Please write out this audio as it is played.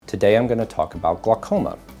Today I'm going to talk about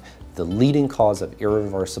glaucoma, the leading cause of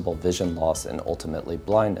irreversible vision loss and ultimately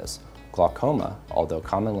blindness. Glaucoma, although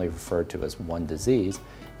commonly referred to as one disease,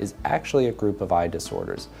 is actually a group of eye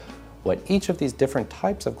disorders. What each of these different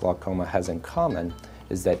types of glaucoma has in common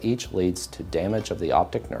is that each leads to damage of the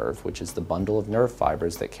optic nerve, which is the bundle of nerve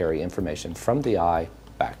fibers that carry information from the eye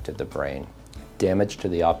back to the brain. Damage to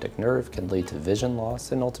the optic nerve can lead to vision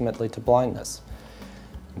loss and ultimately to blindness.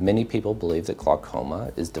 Many people believe that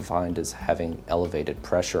glaucoma is defined as having elevated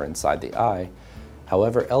pressure inside the eye.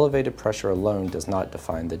 However, elevated pressure alone does not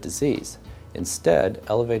define the disease. Instead,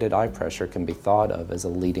 elevated eye pressure can be thought of as a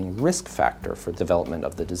leading risk factor for development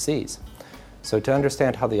of the disease. So to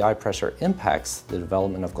understand how the eye pressure impacts the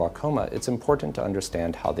development of glaucoma, it's important to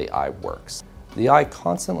understand how the eye works. The eye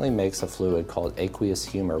constantly makes a fluid called aqueous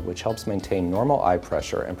humor, which helps maintain normal eye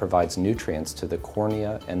pressure and provides nutrients to the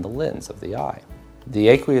cornea and the lens of the eye. The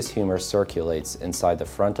aqueous humor circulates inside the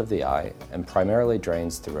front of the eye and primarily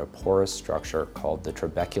drains through a porous structure called the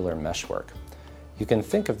trabecular meshwork. You can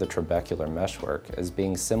think of the trabecular meshwork as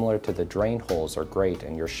being similar to the drain holes or grate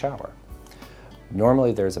in your shower.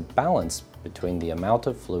 Normally there's a balance between the amount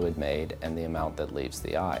of fluid made and the amount that leaves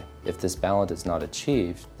the eye. If this balance is not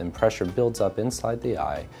achieved, then pressure builds up inside the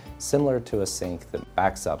eye, similar to a sink that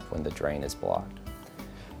backs up when the drain is blocked.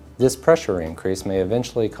 This pressure increase may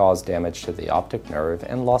eventually cause damage to the optic nerve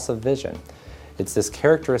and loss of vision. It's this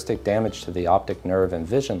characteristic damage to the optic nerve and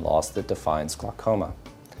vision loss that defines glaucoma.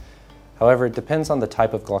 However, it depends on the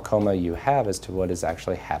type of glaucoma you have as to what is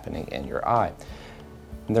actually happening in your eye.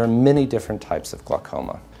 And there are many different types of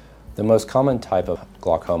glaucoma. The most common type of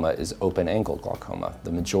glaucoma is open-angle glaucoma.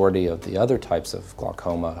 The majority of the other types of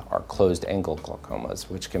glaucoma are closed-angle glaucomas,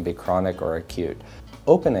 which can be chronic or acute.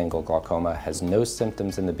 Open-angle glaucoma has no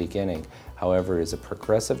symptoms in the beginning, however, is a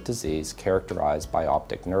progressive disease characterized by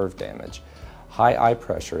optic nerve damage. High eye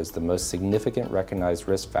pressure is the most significant recognized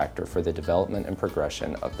risk factor for the development and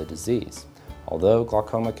progression of the disease, although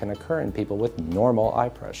glaucoma can occur in people with normal eye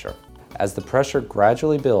pressure. As the pressure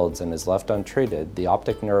gradually builds and is left untreated, the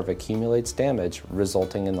optic nerve accumulates damage,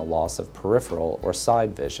 resulting in the loss of peripheral or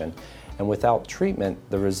side vision, and without treatment,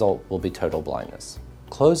 the result will be total blindness.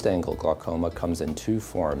 Closed-angle glaucoma comes in two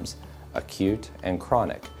forms, acute and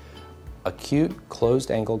chronic. Acute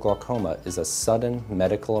closed-angle glaucoma is a sudden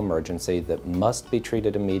medical emergency that must be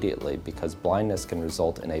treated immediately because blindness can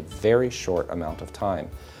result in a very short amount of time.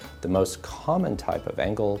 The most common type of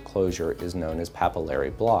angle closure is known as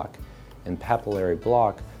papillary block. In papillary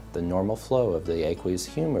block, the normal flow of the aqueous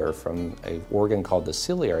humor from an organ called the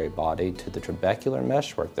ciliary body to the trabecular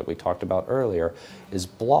meshwork that we talked about earlier is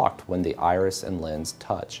blocked when the iris and lens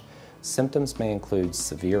touch. Symptoms may include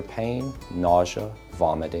severe pain, nausea,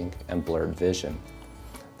 vomiting, and blurred vision.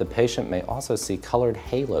 The patient may also see colored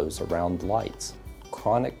halos around lights.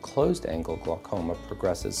 Chronic closed-angle glaucoma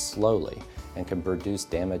progresses slowly and can produce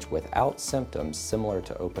damage without symptoms similar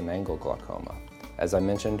to open-angle glaucoma. As I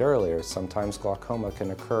mentioned earlier, sometimes glaucoma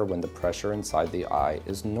can occur when the pressure inside the eye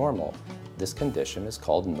is normal. This condition is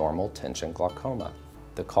called normal tension glaucoma.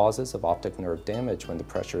 The causes of optic nerve damage when the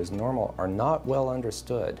pressure is normal are not well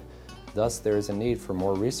understood. Thus, there is a need for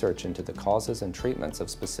more research into the causes and treatments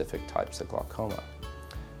of specific types of glaucoma.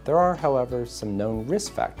 There are, however, some known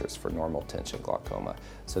risk factors for normal tension glaucoma.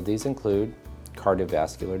 So these include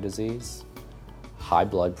cardiovascular disease, high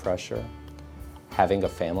blood pressure, having a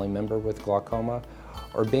family member with glaucoma,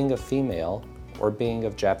 or being a female or being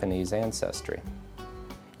of Japanese ancestry.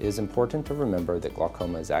 It is important to remember that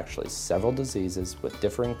glaucoma is actually several diseases with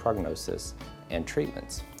differing prognosis and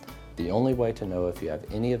treatments. The only way to know if you have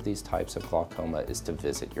any of these types of glaucoma is to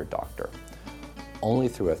visit your doctor. Only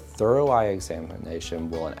through a thorough eye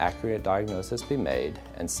examination will an accurate diagnosis be made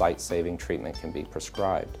and sight-saving treatment can be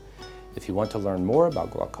prescribed. If you want to learn more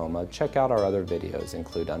about glaucoma, check out our other videos,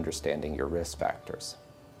 include understanding your risk factors.